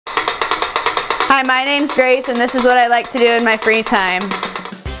Hi, my name's Grace, and this is what I like to do in my free time.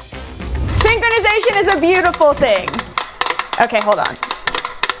 Synchronization is a beautiful thing. Okay, hold on.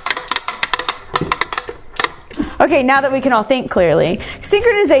 Okay, now that we can all think clearly,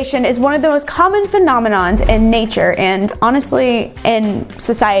 synchronization is one of the most common phenomenons in nature and honestly in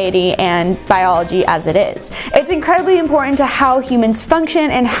society and biology as it is. It's incredibly important to how humans function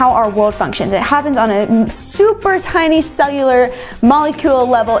and how our world functions. It happens on a super tiny cellular molecule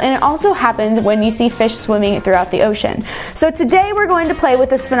level, and it also happens when you see fish swimming throughout the ocean. So today we're going to play with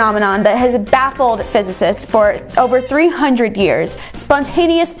this phenomenon that has baffled physicists for over 300 years,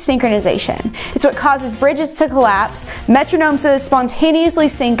 spontaneous synchronization. It's what causes bridges to collapse, metronomes to spontaneously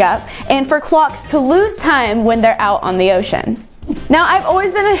sync up, and for clocks to lose time when they're out on the ocean. Now, I've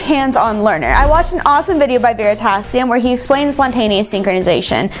always been a hands-on learner. I watched an awesome video by Veritasium where he explained spontaneous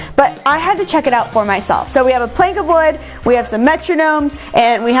synchronization, but I had to check it out for myself. So we have a plank of wood, we have some metronomes,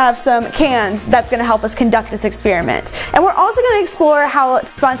 and we have some cans that's going to help us conduct this experiment. And we're also going to explore how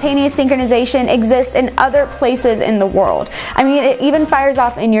spontaneous synchronization exists in other places in the world. I mean, it even fires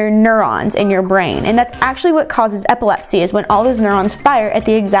off in your neurons in your brain, and that's actually what causes epilepsy, is when all those neurons fire at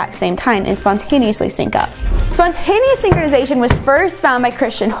the exact same time and spontaneously sync up. Spontaneous synchronization was first found by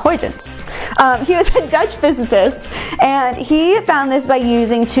Christian Huygens. He was a Dutch physicist, and he found this by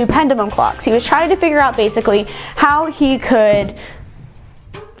using two pendulum clocks. He was trying to figure out basically how he could,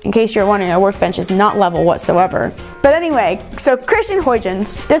 in case you're wondering, our workbench is not level whatsoever. But anyway, so Christian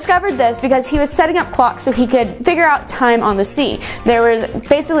Huygens discovered this because he was setting up clocks so he could figure out time on the sea. They were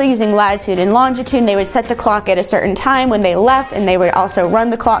basically using latitude and longitude, and they would set the clock at a certain time when they left, and they would also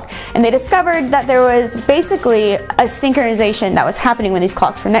run the clock. And they discovered that there was basically a synchronization that was happening when these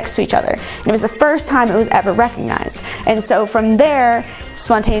clocks were next to each other. And it was the first time it was ever recognized. And so from there,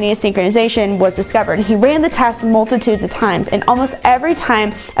 spontaneous synchronization was discovered. He ran the test multitudes of times, and almost every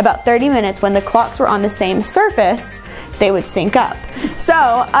time, about 30 minutes, when the clocks were on the same surface, they would sync up. So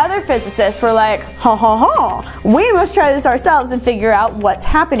other physicists were like, ha ha ha, we must try this ourselves and figure out what's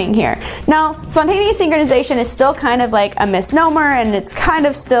happening here. Now, spontaneous synchronization is still kind of like a misnomer, and it's kind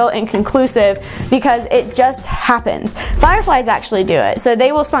of still inconclusive because it just happens. Fireflies actually do it. So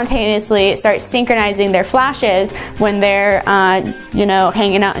they will spontaneously start synchronizing their flashes when they're, you know,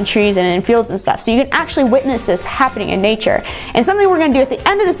 hanging out in trees and in fields and stuff. So you can actually witness this happening in nature. And something we're going to do at the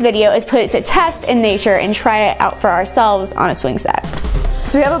end of this video is put it to test in nature and try it out for ourselves on a swing set.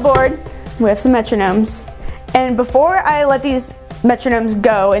 So we have a board, we have some metronomes, and before I let these metronomes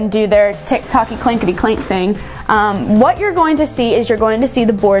go and do their tick-tocky clankety clank thing, what you're going to see is you're going to see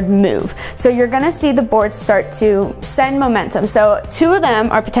the board move. So you're going to see the board start to send momentum. So two of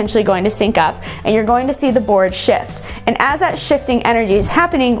them are potentially going to sync up, and you're going to see the board shift. And as that shifting energy is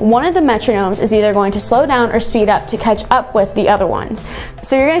happening, one of the metronomes is either going to slow down or speed up to catch up with the other ones.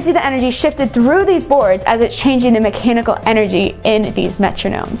 So you're going to see the energy shifted through these boards as it's changing the mechanical energy in these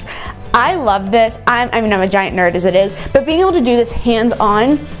metronomes. I love this. I mean, I'm a giant nerd as it is, but being able to do this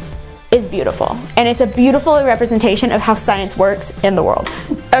hands-on is beautiful. And it's a beautiful representation of how science works in the world.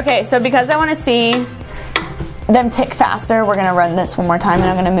 Okay, so because I want to see them tick faster, we're going to run this one more time, and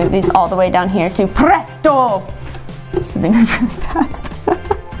I'm going to move these all the way down here to presto! So they move really fast.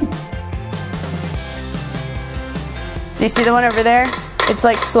 Do you see the one over there? It's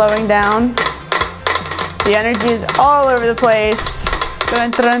like slowing down. The energy is all over the place. So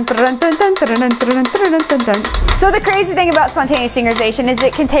the crazy thing about spontaneous synchronization is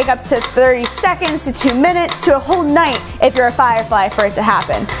it can take up to 30 seconds to 2 minutes to a whole night if you're a firefly for it to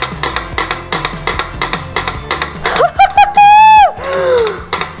happen.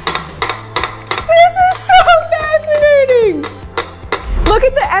 This is so fascinating! Look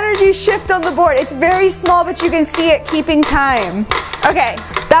at the energy shift on the board. It's very small, but you can see it keeping time. Okay,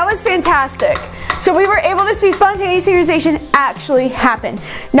 that was fantastic. So we were able to see spontaneous synchronization actually happen.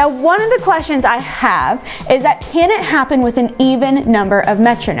 Now, one of the questions I have is that can it happen with an even number of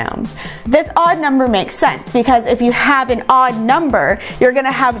metronomes? This odd number makes sense because if you have an odd number, you're going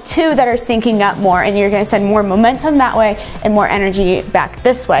to have two that are syncing up more, and you're going to send more momentum that way and more energy back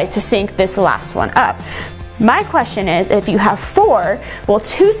this way to sync this last one up. My question is, if you have four, will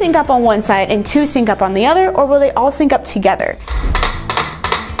two sync up on one side and two sync up on the other, or will they all sync up together?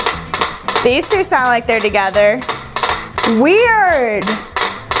 These two sound like they're together. Weird.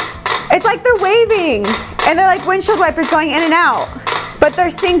 It's like they're waving, and they're like windshield wipers going in and out, but they're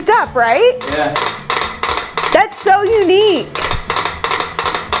synced up, right? Yeah. That's so unique.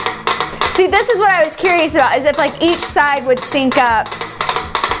 See, this is what I was curious about, is if like each side would sync up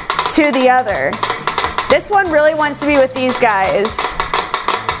to the other. This one really wants to be with these guys.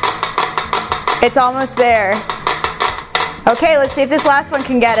 It's almost there. Okay, let's see if this last one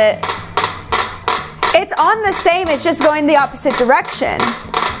can get it. It's on the same, it's just going the opposite direction.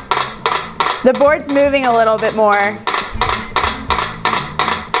 The board's moving a little bit more.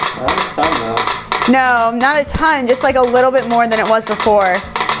 No, not a ton, just like a little bit more than it was before.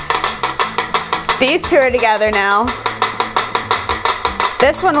 These two are together now.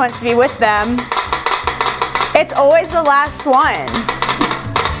 This one wants to be with them. It's always the last one.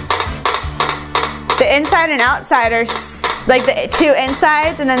 The inside and outside are, like the two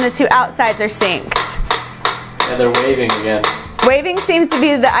insides and then the two outsides are synced. Yeah, they're waving again. Waving seems to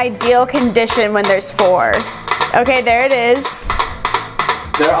be the ideal condition when there's 4. Okay, there it is.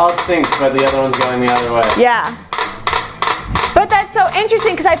 They're all synced, but the other one's going the other way. Yeah. But that's so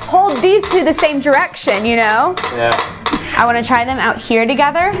interesting because I pulled these two the same direction, you know? Yeah. I want to try them out here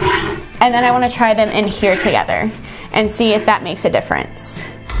together, and then I want to try them in here together and see if that makes a difference.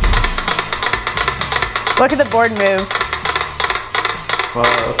 Look at the board move. Wow,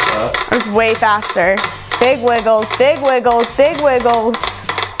 that was fast. It was way faster. Big wiggles, big wiggles, big wiggles.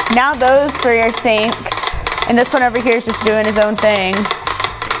 Now those 3 are synced, and this one over here is just doing his own thing.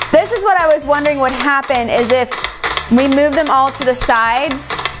 This is what I was wondering would happen is if we move them all to the sides,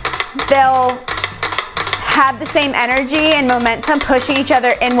 they'll have the same energy and momentum pushing each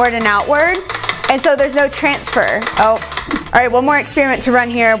other inward and outward, and so there's no transfer. Oh, all right, one more experiment to run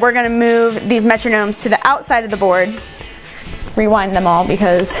here. We're gonna move these metronomes to the outside of the board. Rewind them all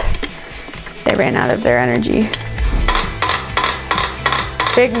because they ran out of their energy.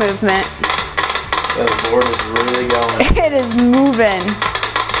 Big movement. Yeah, the board is really going. It is moving.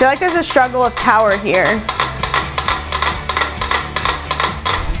 I feel like there's a struggle of power here.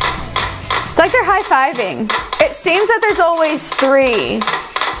 It's like they're high-fiving. It seems that there's always 3,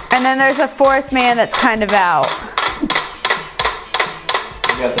 and then there's a 4th man that's kind of out.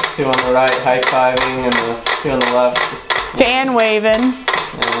 You got the 2 on the right high-fiving and the 2 on the left just fan waving.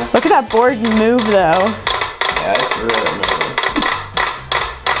 Yeah. Look at that board move though. Yeah, it's really moving.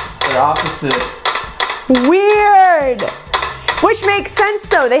 They're opposite. Weird! Which makes sense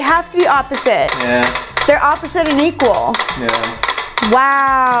though, they have to be opposite. Yeah. They're opposite and equal. Yeah.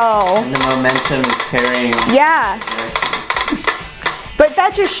 Wow. And the momentum is carrying. Yeah. But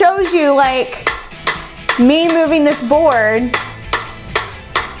that just shows you, like, me moving this board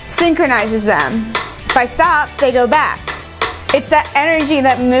synchronizes them. If I stop, they go back. It's that energy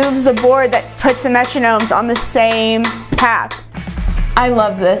that moves the board that puts the metronomes on the same path. I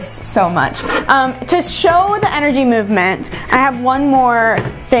love this so much. To show the energy movement, I have one more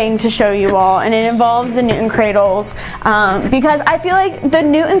thing to show you all, and it involves the Newton cradles, because I feel like the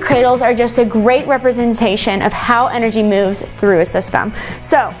Newton cradles are just a great representation of how energy moves through a system.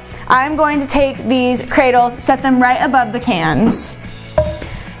 So I'm going to take these cradles, set them right above the cans.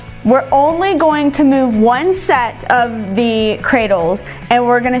 We're only going to move one set of the cradles, and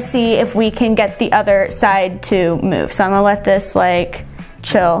we're gonna see if we can get the other side to move. So I'm gonna let this like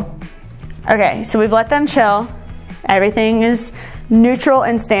chill. Okay, so we've let them chill. Everything is neutral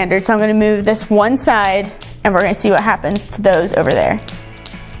and standard. So I'm gonna move this one side, and we're gonna see what happens to those over there.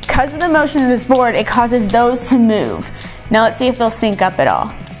 Because of the motion of this board, it causes those to move. Now let's see if they'll sync up at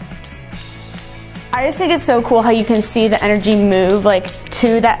all. I just think it's so cool how you can see the energy move like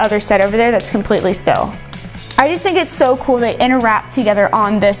to that other set over there that's completely still. I just think it's so cool they interact together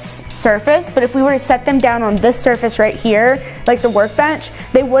on this surface, but if we were to set them down on this surface right here, like the workbench,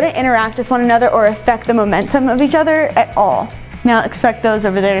 they wouldn't interact with one another or affect the momentum of each other at all. Now expect those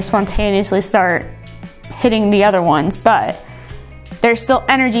over there to spontaneously start hitting the other ones, but there's still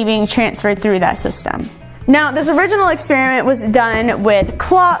energy being transferred through that system. Now, this original experiment was done with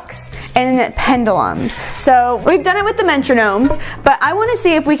clocks and pendulums. So we've done it with the metronomes, but I want to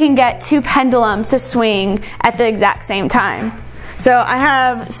see if we can get 2 pendulums to swing at the exact same time. So I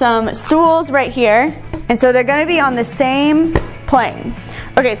have some stools right here, and so they're going to be on the same plane.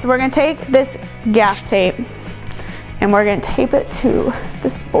 Okay, so we're going to take this gaff tape, and we're going to tape it to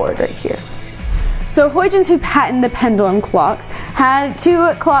this board right here. So Huygens, who patented the pendulum clocks, had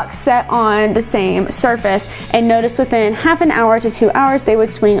 2 clocks set on the same surface, and noticed within half an hour to 2 hours they would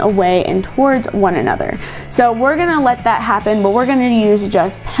swing away and towards one another. So we're gonna let that happen, but we're gonna use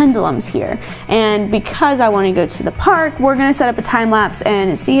just pendulums here. And because I wanna go to the park, we're gonna set up a time lapse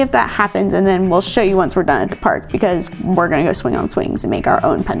and see if that happens, and then we'll show you once we're done at the park, because we're gonna go swing on swings and make our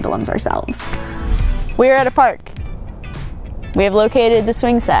own pendulums ourselves. We're at a park. We have located the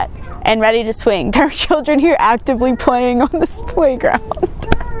swing set and ready to swing. There are children here actively playing on this playground.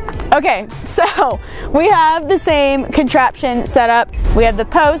 Okay, so we have the same contraption set up. We have the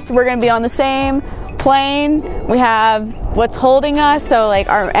post. We're gonna be on the same plane, we have what's holding us, so like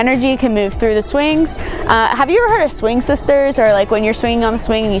our energy can move through the swings. Have you ever heard of swing sisters, or like when you're swinging on the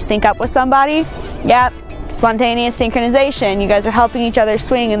swing and you sync up with somebody? Yep, spontaneous synchronization. You guys are helping each other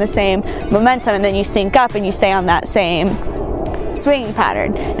swing in the same momentum, and then you sync up and you stay on that same swinging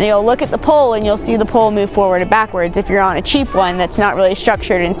pattern. And you'll look at the pole and you'll see the pole move forward and backwards if you're on a cheap one that's not really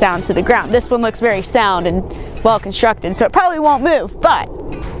structured and sound to the ground. This one looks very sound and well constructed, so it probably won't move, but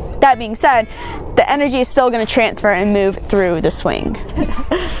that being said, the energy is still going to transfer and move through the swing.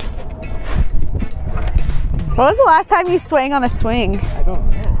 When was the last time you swung on a swing? I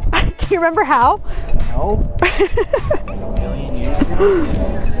don't know. Do you remember how? No. A million years ago.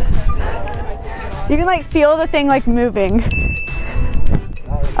 You can like feel the thing like moving.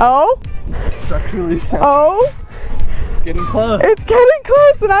 Oh? Structurally sound. Oh? It's getting close. It's getting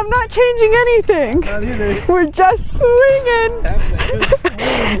close, and I'm not changing anything. Not either. We're just swinging.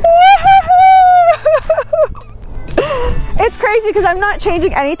 It's crazy because I'm not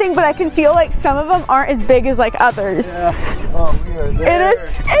changing anything, but I can feel like some of them aren't as big as like others. Yeah. Oh, we are there.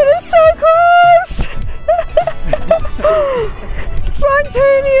 It is so close.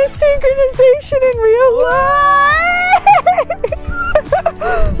 Spontaneous synchronization in real life.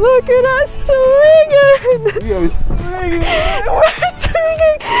 Look at us swinging. We are swinging. We're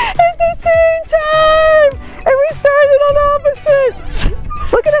swinging at the same time, and we started on opposites.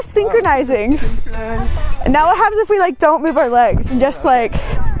 Look at us synchronizing. And now what happens if we like don't move our legs and just like,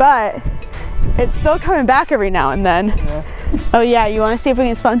 but it's still coming back every now and then. Yeah. Oh yeah, you want to see if we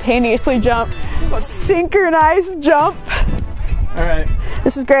can spontaneously jump? Synchronized jump. All right.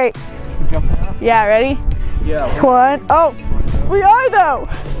 This is great. Jump now? Yeah, ready? Yeah. One. Oh, we are though.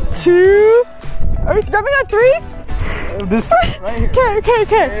 Two. Are we jumping on three? This right here. Okay.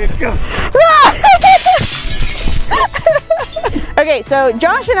 There you go. Okay, so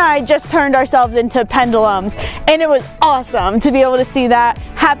Josh and I just turned ourselves into pendulums, and it was awesome to be able to see that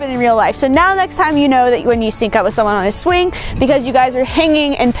happen in real life. So now next time you know that when you sync up with someone on a swing, because you guys are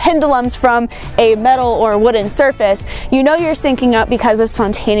hanging in pendulums from a metal or wooden surface, you know you're syncing up because of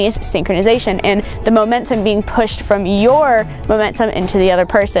spontaneous synchronization and the momentum being pushed from your momentum into the other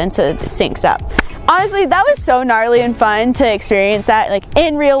person so that it syncs up. Honestly, that was so gnarly and fun to experience that like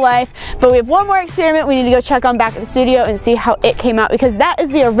in real life, but we have one more experiment we need to go check on back at the studio and see how it came out, because that is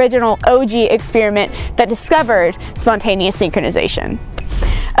the original OG experiment that discovered spontaneous synchronization.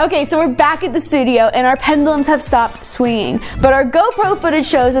 Okay, so we're back at the studio and our pendulums have stopped swinging, but our GoPro footage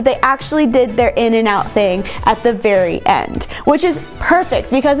shows that they actually did their in and out thing at the very end, which is perfect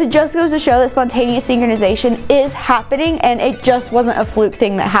because it just goes to show that spontaneous synchronization is happening and it just wasn't a fluke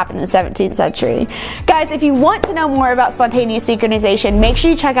thing that happened in the 17th century. Guys, if you want to know more about spontaneous synchronization, make sure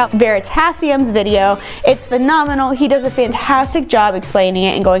you check out Veritasium's video. It's phenomenal. He does a fantastic job explaining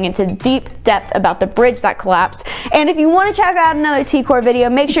it and going into deep depth about the bridge that collapsed. And if you want to check out another TKOR video,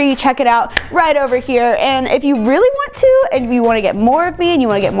 make sure you check it out right over here. And if you really want to, and if you want to get more of me and you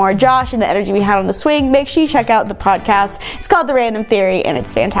want to get more of Josh and the energy we had on the swing, make sure you check out the podcast. It's called The Random Theory and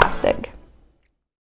it's fantastic.